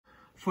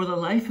For the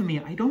life of me,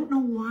 I don't know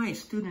why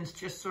students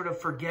just sort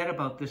of forget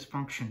about this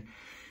function.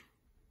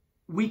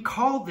 We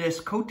call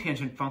this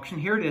cotangent function,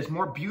 here it is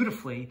more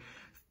beautifully,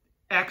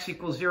 x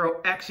equals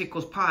 0, x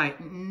equals pi.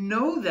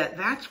 Know that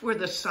that's where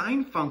the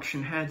sine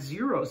function had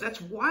zeros.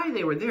 That's why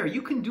they were there.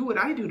 You can do what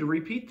I do to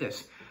repeat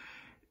this.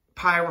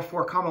 Pi over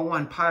 4, comma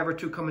 1, pi over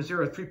 2, comma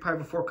 0, 3 pi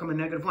over 4, comma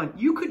negative 1.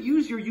 You could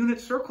use your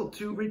unit circle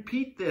to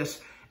repeat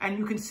this, and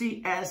you can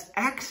see as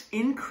x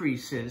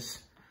increases,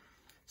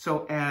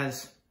 so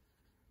as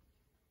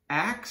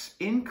x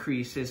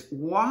increases,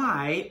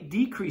 y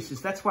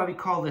decreases. That's why we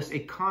call this a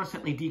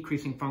constantly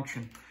decreasing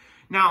function.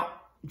 Now,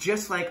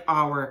 just like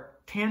our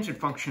tangent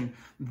function,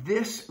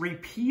 this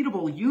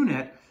repeatable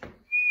unit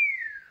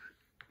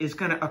is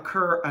going to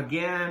occur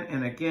again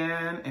and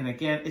again and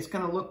again. It's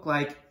going to look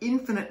like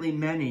infinitely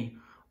many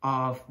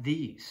of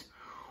these.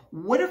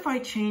 What if I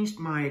changed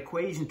my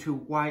equation to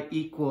y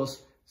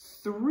equals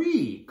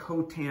 3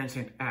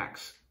 cotangent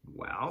x?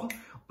 Well,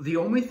 the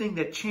only thing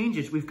that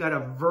changes, we've got a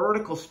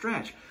vertical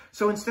stretch.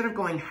 So instead of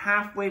going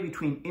halfway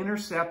between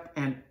intercept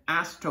and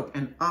asymptote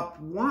and up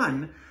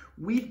 1,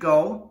 we'd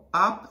go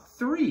up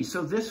 3.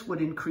 So this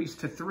would increase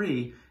to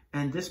 3,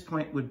 and this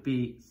point would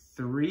be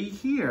 3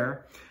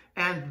 here.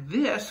 And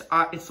this,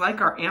 it's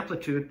like our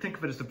amplitude. Think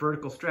of it as the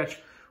vertical stretch.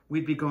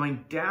 We'd be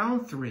going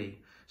down 3.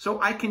 So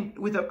I can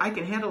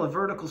handle a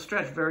vertical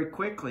stretch very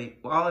quickly.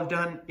 All I've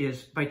done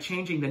is by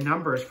changing the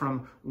numbers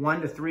from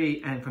 1 to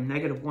 3 and from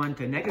 -1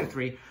 to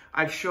 -3,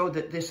 I've showed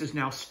that this is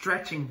now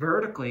stretching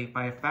vertically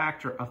by a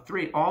factor of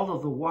 3. All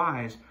of the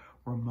y's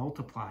were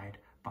multiplied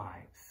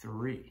by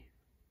 3.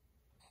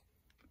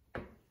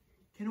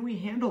 Can we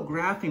handle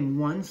graphing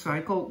one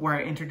cycle where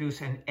I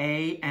introduce an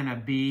A and a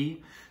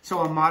B? So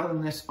I'm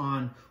modeling this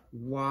on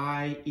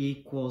y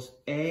equals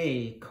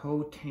A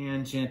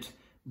cotangent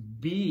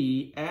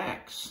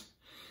bx.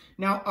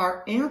 Now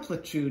our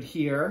amplitude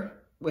here,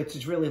 which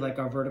is really like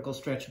our vertical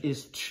stretch,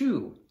 is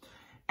 2.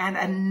 And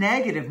a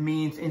negative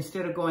means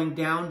instead of going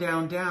down,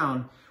 down,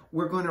 down,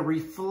 we're going to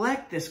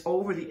reflect this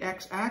over the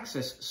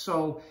x-axis.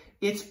 So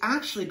it's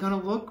actually going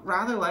to look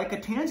rather like a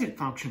tangent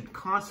function,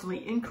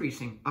 constantly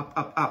increasing, up,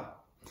 up,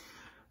 up.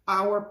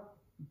 Our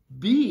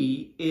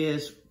b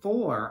is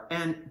 4,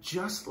 and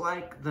just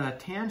like the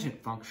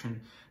tangent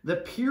function, the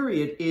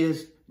period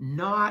is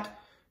not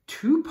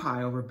 2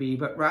 pi over b,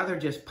 but rather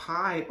just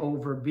pi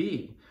over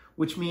b,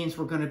 which means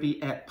we're going to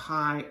be at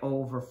pi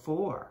over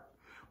 4.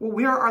 Well,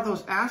 where are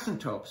those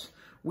asymptotes?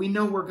 We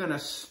know we're going to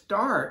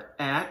start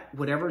at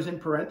whatever's in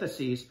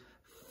parentheses,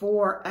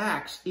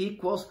 4x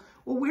equals,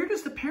 well, where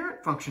does the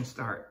parent function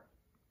start?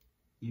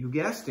 You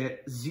guessed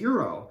it,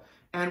 0.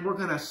 And we're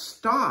going to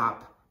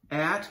stop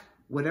at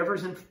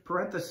whatever's in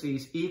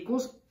parentheses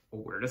equals,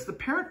 well, where does the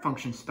parent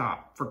function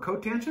stop? For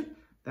cotangent,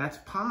 that's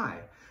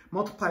pi.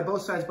 Multiply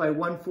both sides by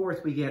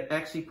 1/4, we get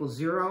x equals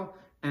 0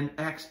 and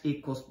x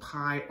equals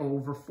pi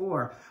over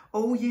 4.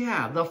 Oh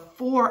yeah, the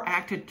 4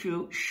 acted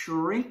to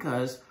shrink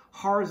us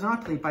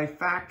horizontally by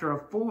factor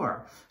of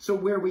 4. So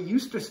where we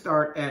used to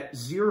start at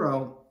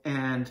 0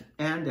 and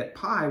end at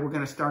pi, we're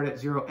going to start at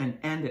 0 and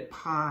end at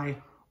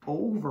pi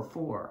over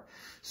 4.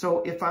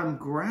 So if I'm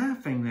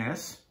graphing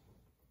this,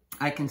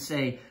 I can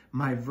say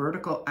my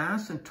vertical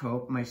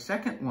asymptote, my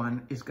second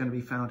one, is going to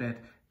be found at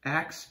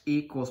x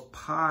equals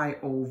pi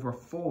over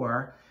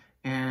 4.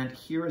 And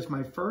here is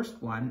my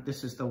first one.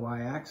 This is the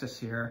y-axis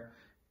here.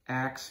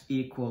 X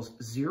equals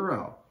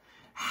 0.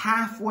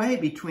 Halfway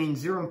between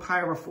 0 and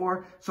pi over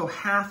 4. So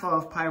half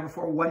of pi over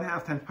 4,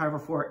 1/2 times pi over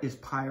 4 is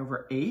pi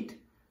over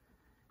 8.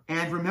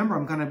 And remember,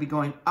 I'm going to be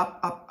going up,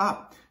 up,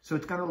 up. So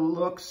it's going to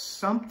look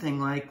something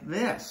like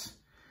this.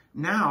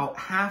 Now,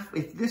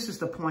 if this is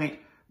the point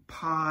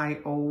pi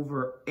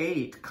over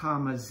 8,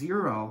 comma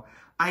 0,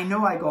 I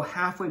know I go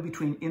halfway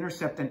between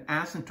intercept and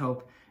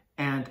asymptote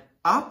and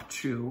up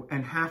to,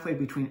 and halfway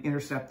between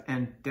intercept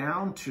and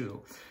down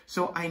to.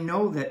 So I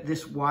know that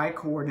this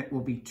y-coordinate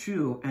will be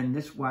 2 and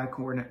this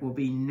y-coordinate will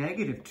be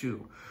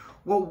 -2.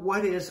 Well,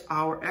 what is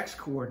our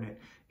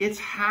x-coordinate? It's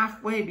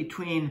halfway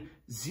between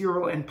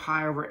 0 and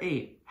pi over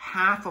 8.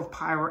 Half of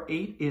pi over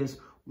 8 is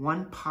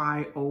 1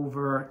 pi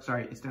over,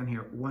 sorry, it's down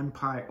here, 1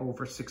 pi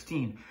over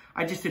 16.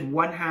 I just did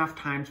 1/2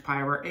 times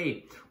pi over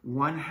 8.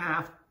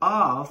 1/2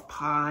 of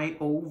pi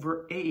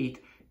over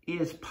 8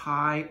 is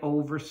pi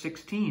over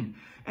 16.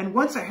 And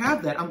once I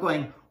have that, I'm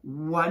going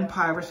 1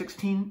 pi over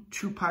 16,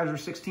 2 pi over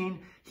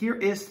 16. Here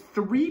is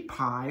 3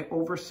 pi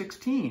over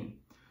 16.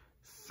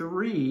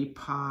 3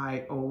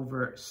 pi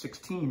over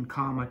 16,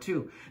 comma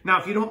 2. Now,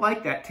 if you don't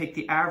like that, take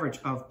the average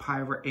of pi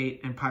over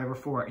 8 and pi over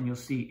 4, and you'll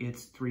see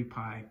it's 3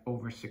 pi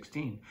over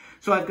 16.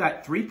 So I've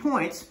got 3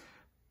 points.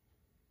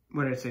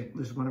 What did I say?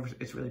 This is 1 over,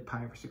 it's really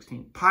pi over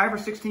 16. Pi over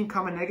 16,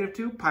 comma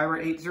 -2, pi over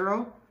 8,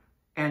 0,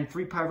 and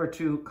 3 pi over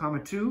 2, comma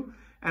 2.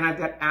 And I've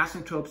got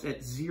asymptotes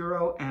at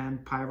 0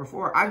 and pi over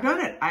 4. I've done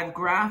it. I've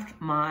graphed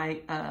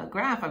my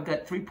graph. I've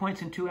got 3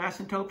 points and 2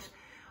 asymptotes.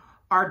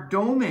 Our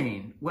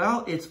domain,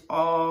 well, it's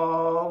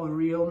all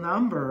real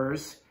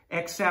numbers,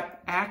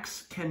 except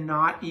x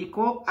cannot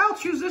equal, I'll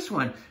choose this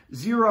one.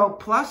 0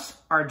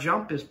 plus, our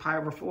jump is pi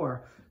over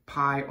 4.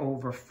 pi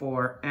over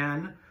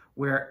 4n,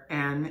 where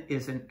n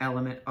is an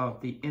element of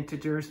the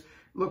integers.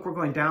 Look, we're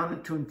going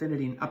down to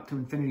infinity and up to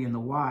infinity in the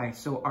y,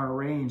 so our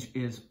range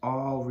is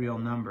all real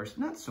numbers.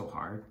 Not so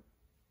hard.